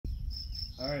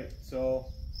Alright, so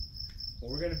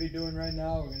what we're going to be doing right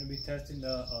now, we're going to be testing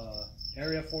the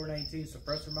Area 419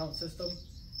 suppressor mount system,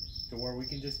 to where we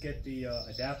can just get the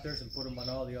adapters and put them on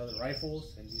all the other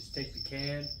rifles, and just take the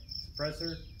can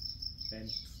suppressor and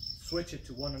switch it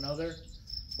to one another.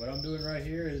 What I'm doing right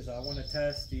here is I want to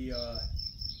test the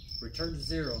return to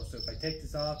zero. So if I take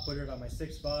this off, put it on my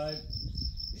 6.5,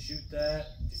 shoot that,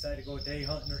 decide to go day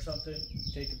hunting or something,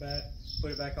 take it back, put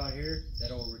it back on here,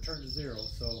 that'll return to zero.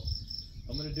 So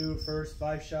I'm going to do first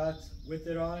 5 shots with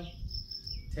it on,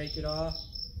 take it off,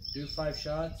 do 5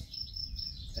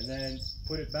 shots, and then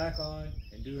put it back on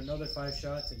and do another 5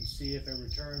 shots and see if it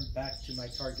returns back to my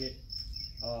target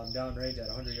downrange at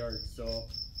 100 yards. So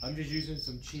I'm just using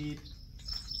some cheap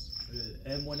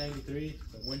M193,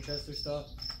 the Winchester stuff.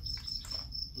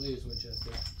 I believe it's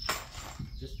Winchester.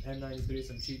 Just M93,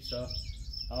 some cheap stuff.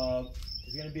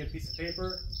 There's gonna be a piece of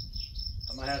paper.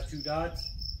 I'm gonna have 2 dots,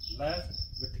 left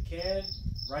with the can,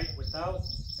 right without,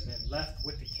 and then left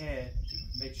with the can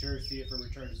to make sure to see if it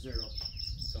returns to zero.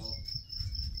 So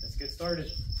let's get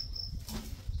started.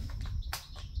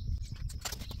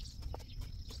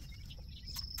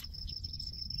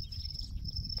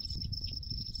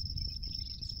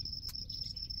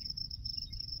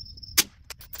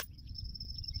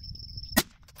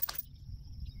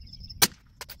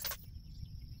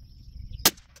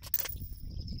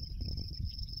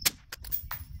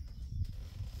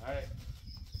 Alright,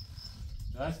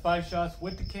 that's 5 shots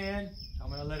with the can. I'm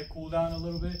going to let it cool down a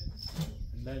little bit,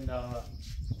 and then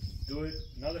do it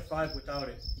another 5 without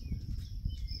it.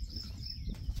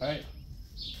 Alright,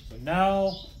 so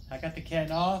now I got the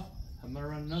can off. I'm going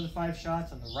to run another 5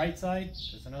 shots on the right side.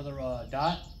 There's another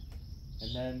dot,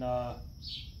 and then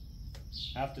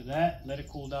after that, let it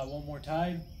cool down one more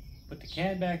time. Put the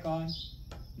can back on, and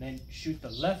then shoot the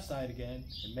left side again,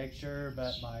 and make sure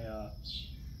that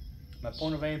my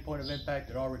point of aim, point of impact,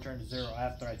 it all returned to zero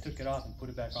after I took it off and put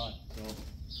it back on. So,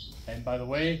 and by the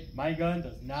way, my gun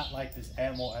does not like this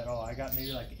ammo at all. I got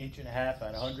maybe like 1.5 inches at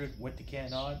 100 with the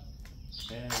can on,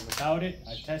 and without it,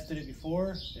 I've tested it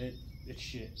before. It's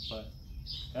shit, but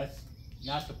that's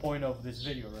not the point of this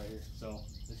video right here. So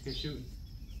let's get shooting.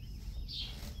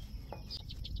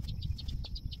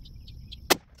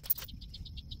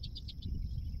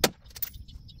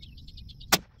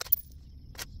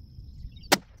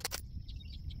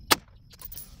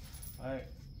 Alright,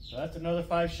 so that's another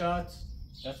 5 shots.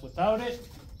 That's without it.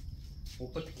 We'll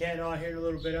put the can on here in a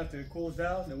little bit after it cools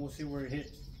down, then we'll see where it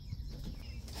hits.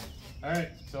 Alright,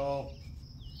 so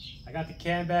I got the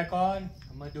can back on.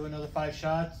 I'm going to do another 5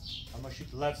 shots. I'm going to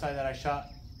shoot the left side that I shot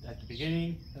at the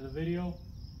beginning of the video,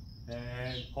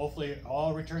 and hopefully it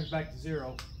all returns back to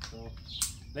zero. So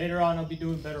later on I'll be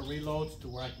doing better reloads to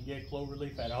where I can get clover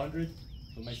leaf at 100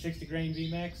 with my 60 grain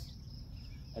VMAX.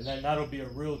 And then that'll be a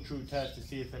real true test to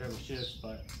see if it ever shifts.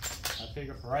 But I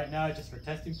figure for right now, just for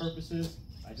testing purposes,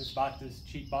 I just bought this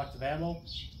cheap box of ammo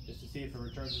just to see if it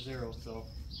returns to zero. So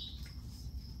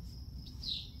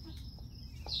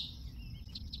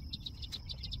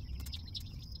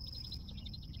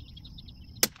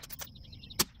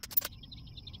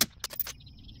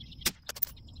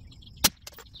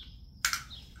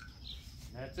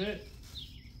that's it.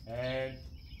 And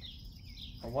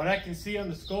from what I can see on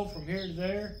the scope from here to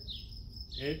there,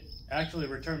 it actually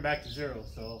returned back to zero.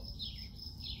 So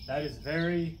that is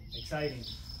very exciting.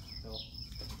 So,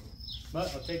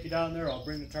 but I'll take you down there. I'll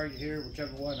bring the target here,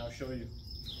 whichever one, I'll show you.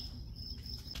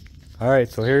 All right,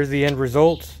 so here's the end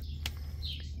results.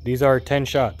 These are 10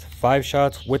 shots. 5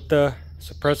 shots with the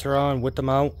suppressor on, with the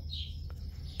mount.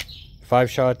 5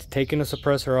 shots taking the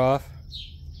suppressor off.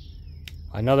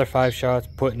 Another 5 shots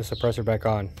putting the suppressor back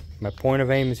on. My point of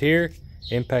aim is here.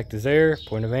 Impact is there,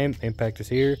 point of aim, impact is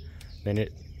here, then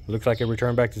it looks like it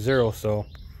returned back to zero. So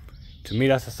to me,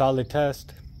 that's a solid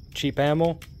test. Cheap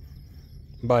ammo,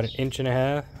 about 1.5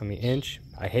 inches, inch.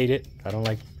 I hate it. I don't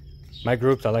like my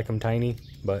groups, I like them tiny,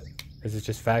 but this is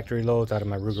just factory loads out of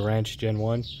my Ruger Ranch Gen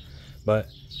 1. But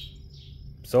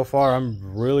so far I'm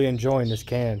really enjoying this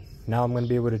can. Now I'm going to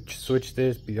be able to switch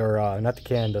this, or not the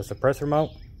can, the suppressor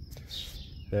mount,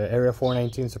 the Area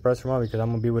 419 suppressor mount, because I'm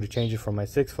going to be able to change it from my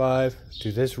 6.5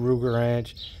 to this Ruger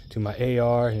Ranch to my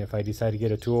AR, and if I decide to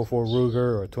get a 204 Ruger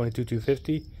or a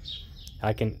 22-250,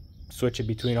 I can switch it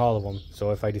between all of them.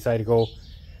 So if I decide to go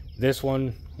this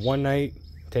one night,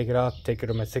 take it off, take it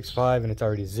to my 6.5, and it's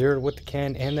already zeroed with the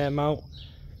can and that mount,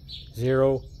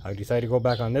 zero, I decide to go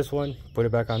back on this one, put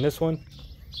it back on this one,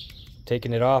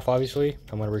 taking it off, obviously,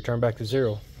 I'm going to return back to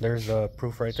zero. There's the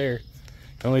proof right there.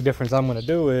 The only difference I'm going to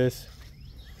do is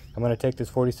I'm going to take this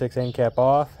 46 end cap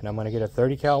off, and I'm going to get a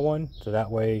 30 cal one, so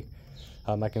that way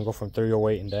I can go from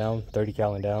 308 and down, 30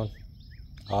 cal and down.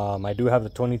 I do have the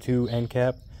 22 end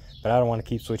cap, but I don't want to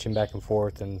keep switching back and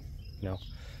forth, and you know,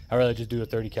 I'd rather just do a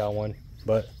 30 cal one.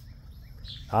 But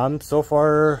I'm so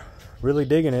far really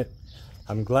digging it.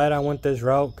 I'm glad I went this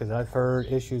route because I've heard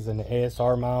issues in the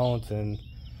ASR mounts and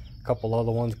a couple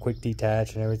other ones, quick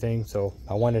detach and everything. So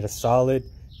I wanted a solid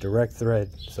direct thread.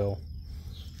 So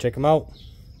check them out.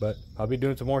 But I'll be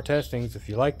doing some more testings. If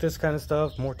you like this kind of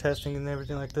stuff, more testing and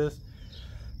everything like this,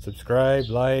 subscribe,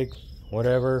 like,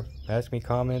 whatever. Ask me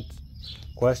comments,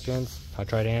 questions. I'll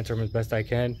try to answer them as best I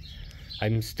can.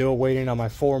 I'm still waiting on my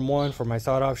Form 1 for my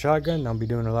sawed-off shotgun. I'll be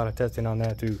doing a lot of testing on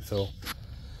that too. So,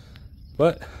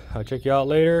 but I'll check you out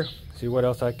later. See what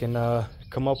else I can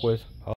come up with.